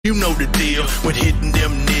You know the deal when hitting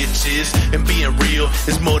them niches, and being real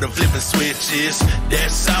is more than flipping switches.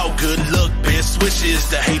 That's all, good luck, best wishes.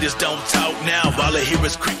 The haters don't talk now, all I hear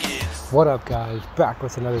is crickets. What up, guys? Back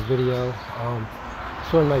with another video.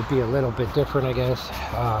 This one might be a little bit different, I guess.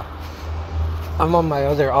 I'm on my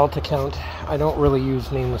other alt account. I don't really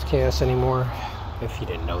use Nameless Chaos anymore. If you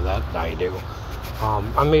didn't know that, now you do.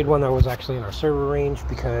 I made one that was actually in our server range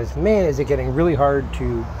because, man, is it getting really hard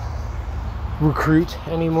to recruit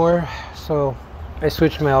anymore. So I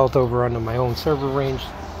switched my alt over onto my own server range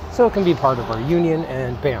so it can be part of our union,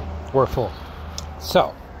 and bam, we're full.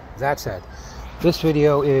 So that said, this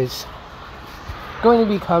video is going to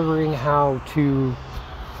be covering how to,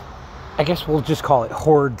 I guess we'll just call it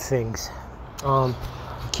hoard things.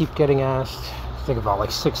 Keep getting asked, I think about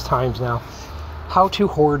like 6 times now, how to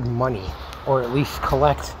hoard money, or at least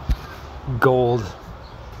collect gold.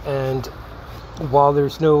 And while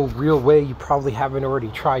there's no real way, you probably haven't already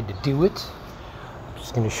tried to do it, I'm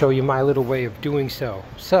just going to show you my little way of doing so.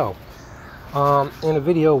 So, in a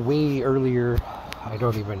video way earlier, I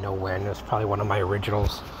don't even know when, it was probably one of my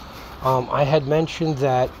originals, I had mentioned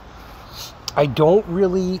that I don't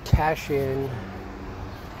really cash in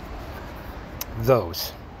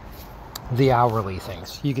the hourly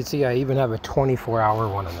things. You can see I even have a 24-hour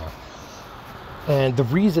one in there. And the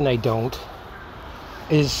reason I don't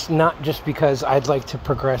is not just because I'd like to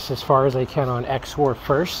progress as far as I can on XOR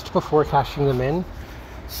first before cashing them in,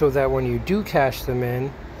 so that when you do cash them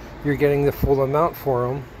in, you're getting the full amount for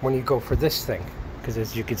them when you go for this thing. Because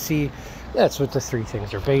as you can see, that's what the 3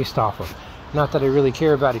 things are based off of. Not that I really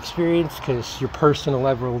care about experience, because your personal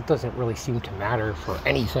level doesn't really seem to matter for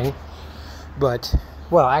anything. But,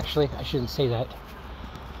 well, actually, I shouldn't say that,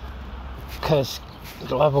 because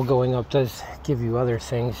the level going up does give you other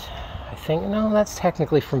things. I think, no, that's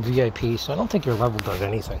technically from VIP, so I don't think your level does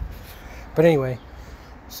anything. But anyway,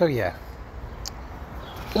 so yeah,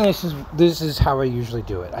 this is how I usually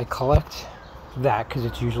do it. I collect that because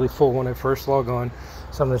it's usually full when I first log on.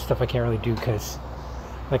 Some of the stuff I can't really do because,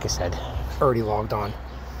 like I said, already logged on.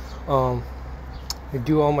 I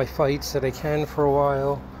do all my fights that I can for a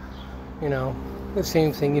while. You know, the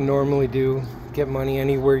same thing you normally do. Get money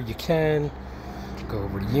anywhere you can. Go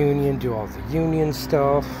over to Union, do all the Union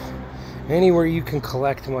stuff. Anywhere you can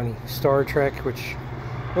collect money. Star Trek, which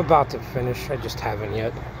I'm about to finish. I just haven't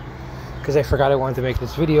yet, because I forgot I wanted to make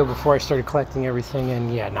this video before I started collecting everything,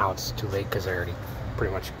 and yeah, now it's too late because I already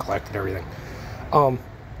pretty much collected everything.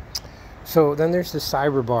 So then there's the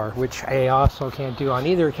Cyber Bar, which I also can't do on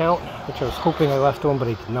either account, which I was hoping I left one, but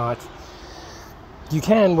I did not. You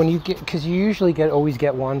can when you get, because you usually always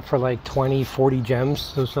get one for like 20-40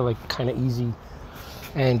 gems. Those are like kind of easy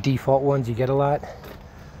and default ones you get a lot.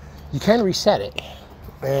 You can reset it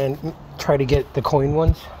and try to get the coin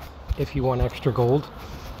ones if you want extra gold.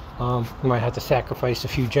 You might have to sacrifice a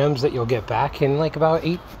few gems that you'll get back in like about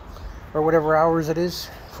 8 or whatever hours it is,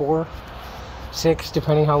 4, 6,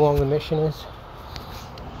 depending how long the mission is.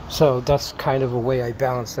 So that's kind of a way I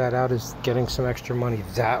balance that out, is getting some extra money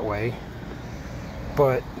that way.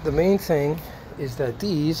 But the main thing is that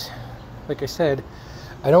these, like I said,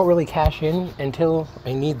 I don't really cash in until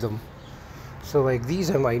I need them. So like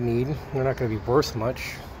these I might need. They're not going to be worth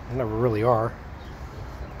much. They never really are.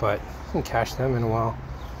 But I can cash them in a while.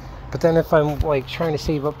 But then if I'm like trying to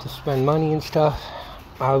save up to spend money and stuff,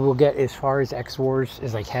 I will get as far as XORs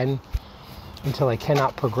as I can until I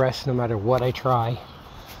cannot progress no matter what I try.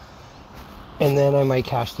 And then I might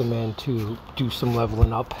cash them in to do some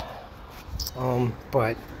leveling up.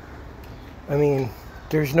 But I mean,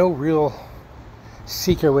 there's no real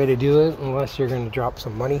secret way to do it unless you're going to drop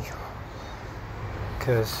some money.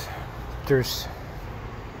 Because there's,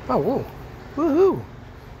 oh, whoa, woohoo,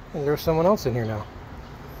 and there's someone else in here now.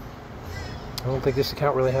 I don't think this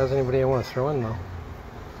account really has anybody I want to throw in though.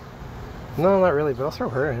 No, not really, but I'll throw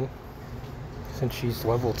her in since she's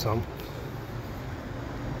leveled some.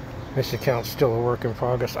 This account's still a work in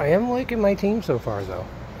progress. I am liking my team so far though.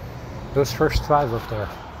 Those first 5 up there.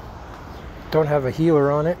 Don't have a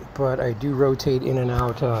healer on it, but I do rotate in and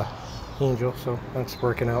out Angel, so that's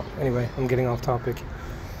working out. Anyway, I'm getting off topic.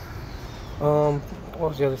 What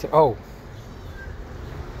was the other thing? Oh,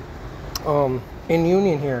 in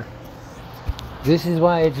Union here, this is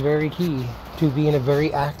why it's very key to be in a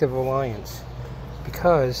very active alliance,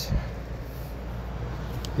 because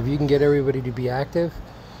if you can get everybody to be active,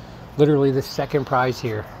 literally the second prize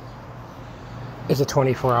here is a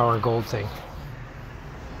 24-hour gold thing,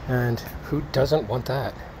 and who doesn't want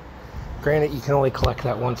that? Granted, you can only collect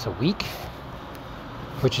that once a week,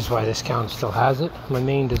 which is why this account still has it. My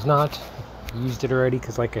main does not. I used it already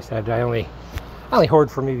because, like I said, I only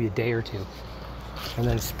hoard for maybe a day or two. and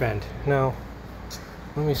then spend. Now,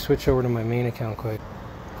 let me switch over to my main account quick.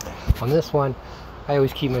 On this one, I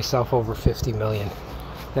always keep myself over 50 million.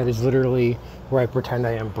 That is literally where I pretend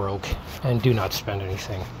I am broke and do not spend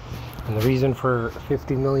anything. And the reason for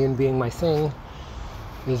 50 million being my thing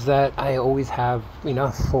is that I always have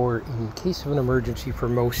enough for in case of an emergency for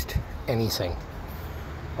most anything.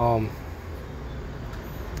 Why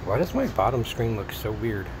does my bottom screen look so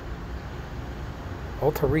weird?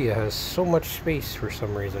 Altaria has so much space for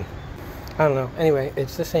some reason. I don't know. Anyway,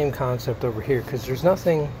 it's the same concept over here because there's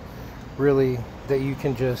nothing really that you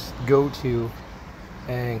can just go to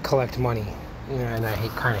and collect money. You know, and I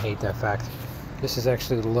kind of hate that fact. This is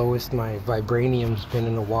actually the lowest my vibranium's been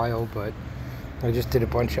in a while, but I just did a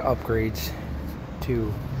bunch of upgrades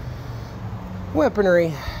to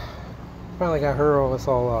weaponry. Finally got her with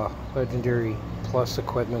all legendary plus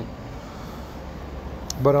equipment.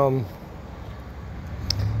 But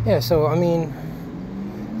yeah, so I mean,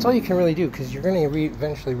 it's all you can really do because you're going to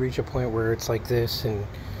eventually reach a point where it's like this and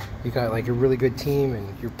you got like a really good team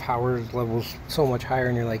and your power level's so much higher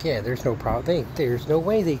and you're like, yeah, there's no problem. There's no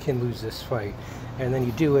way they can lose this fight. And then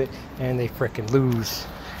you do it and they frickin' lose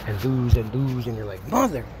and lose and lose and you're like,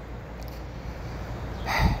 mother.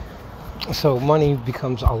 So money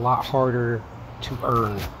becomes a lot harder to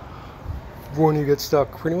earn when you get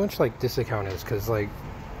stuck, pretty much like this account is, because like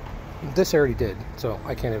this I already did, so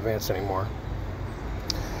I can't advance anymore.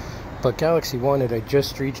 But Galaxy 1, I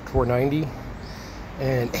just reached 490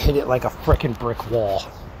 and hit it like a frickin' brick wall.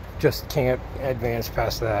 Just can't advance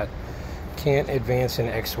past that. Can't advance in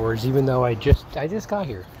X words, even though I just got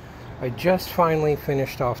here. I just finally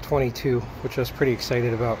finished off 22, which I was pretty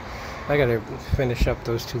excited about. I gotta finish up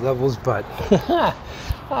those 2 levels, but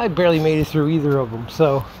I barely made it through either of them,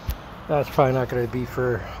 so that's probably not gonna be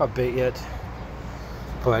for a bit yet.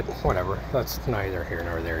 But whatever, that's neither here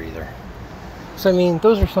nor there either. So I mean,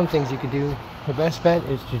 those are some things you could do. The best bet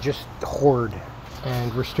is to just hoard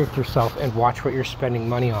and restrict yourself and watch what you're spending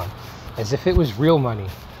money on, as if it was real money,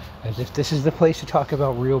 as if this is the place to talk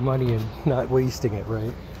about real money and not wasting it,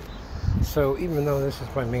 right? So even though this is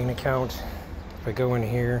my main account, if I go in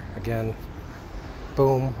here again,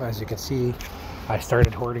 boom, as you can see, I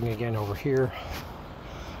started hoarding again over here.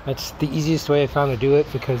 That's the easiest way I found to do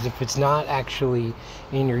it, because if it's not actually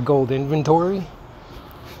in your gold inventory,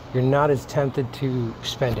 you're not as tempted to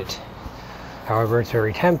spend it. However, it's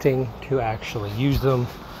very tempting to actually use them,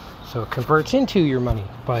 so it converts into your money.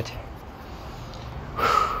 But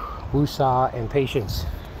woosah and patience.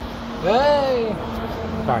 Hey!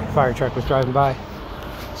 Sorry, fire truck was driving by.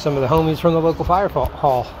 Some of the homies from the local fire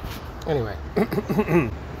hall. Anyway.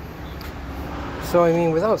 So, I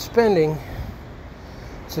mean, without spending,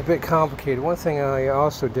 it's a bit complicated. One thing I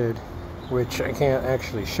also did, which I can't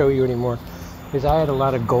actually show you anymore, is I had a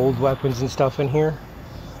lot of gold weapons and stuff in here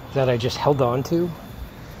that I just held on to.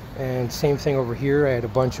 And same thing over here, I had a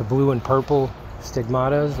bunch of blue and purple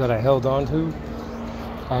stigmatas that I held on to.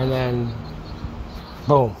 And then,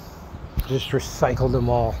 boom, just recycled them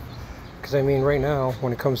all. Because I mean, right now,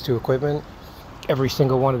 when it comes to equipment, every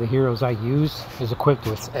single one of the heroes I use is equipped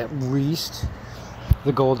with at least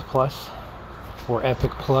the gold plus, or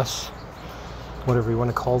epic plus, whatever you want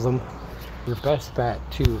to call them. Your best bet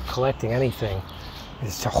to collecting anything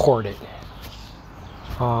is to hoard it.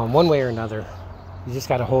 One way or another. You just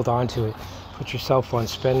got to hold on to it. Put yourself on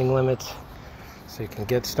spending limits so you can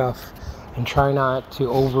get stuff. And try not to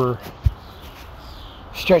over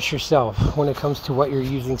stretch yourself when it comes to what you're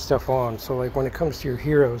using stuff on. So like when it comes to your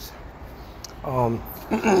heroes,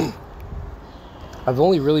 I've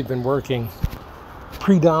only really been working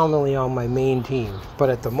predominantly on my main team. But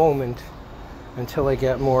at the moment, until I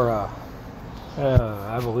get more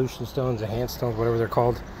evolution stones, enhanced stones, whatever they're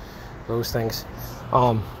called, those things,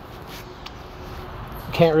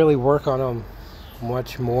 can't really work on them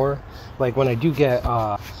much more. Like when I do get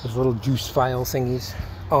those little juice file thingies,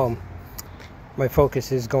 my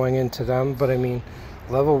focus is going into them. But I mean,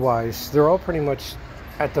 level wise, they're all pretty much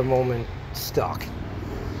at the moment stuck.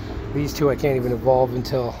 These two I can't even evolve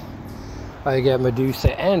until I get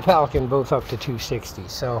Medusa and Falcon both up to 260.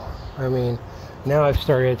 So I mean, now I've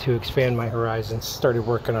started to expand my horizons, started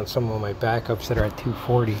working on some of my backups that are at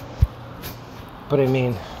 240. But I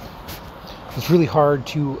mean, it's really hard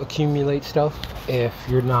to accumulate stuff if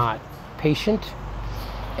you're not patient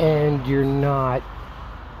and you're not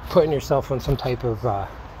putting yourself on some type of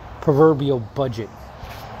proverbial budget,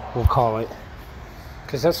 we'll call it.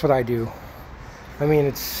 Because that's what I do. I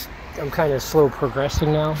mean, I'm kind of slow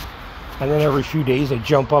progressing now, and then every few days I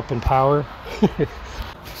jump up in power.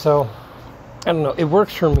 So I don't know, it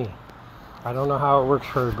works for me. I don't know how it works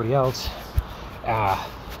for everybody else.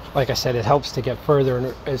 like I said, it helps to get further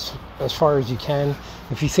and as far as you can.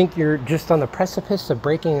 If you think you're just on the precipice of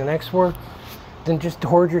breaking the next war, then just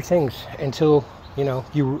hoard your things until, you know,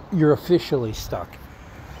 you're officially stuck.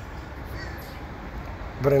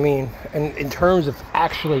 But I mean, and in terms of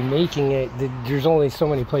actually making it, there's only so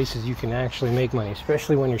many places you can actually make money,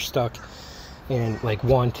 especially when you're stuck in like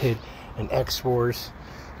Wanted and X Wars.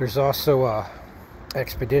 There's also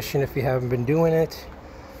Expedition if you haven't been doing it.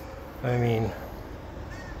 I mean,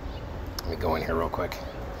 let me go in here real quick.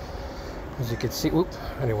 As you can see, whoop,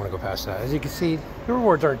 I didn't want to go past that. As you can see, the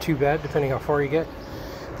rewards aren't too bad depending how far you get.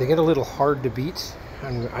 They get a little hard to beat.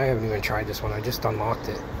 I haven't even tried this one, I just unlocked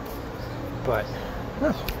it. But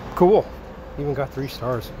cool, even got 3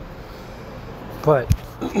 stars. But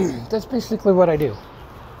that's basically what I do.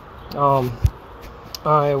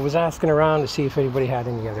 I was asking around to see if anybody had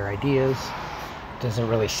any other ideas. Doesn't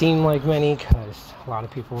really seem like many, because a lot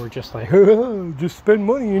of people were just like, just spend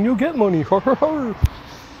money and you'll get money.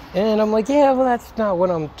 And I'm like, yeah, well, that's not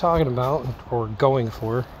what I'm talking about or going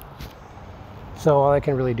for. So all I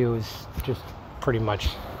can really do is just pretty much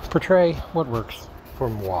portray what works for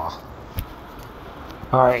moi.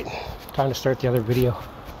 Alright, time to start the other video.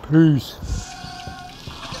 Peace.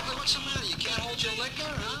 What's the matter? You can't hold your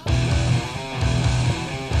liquor, huh?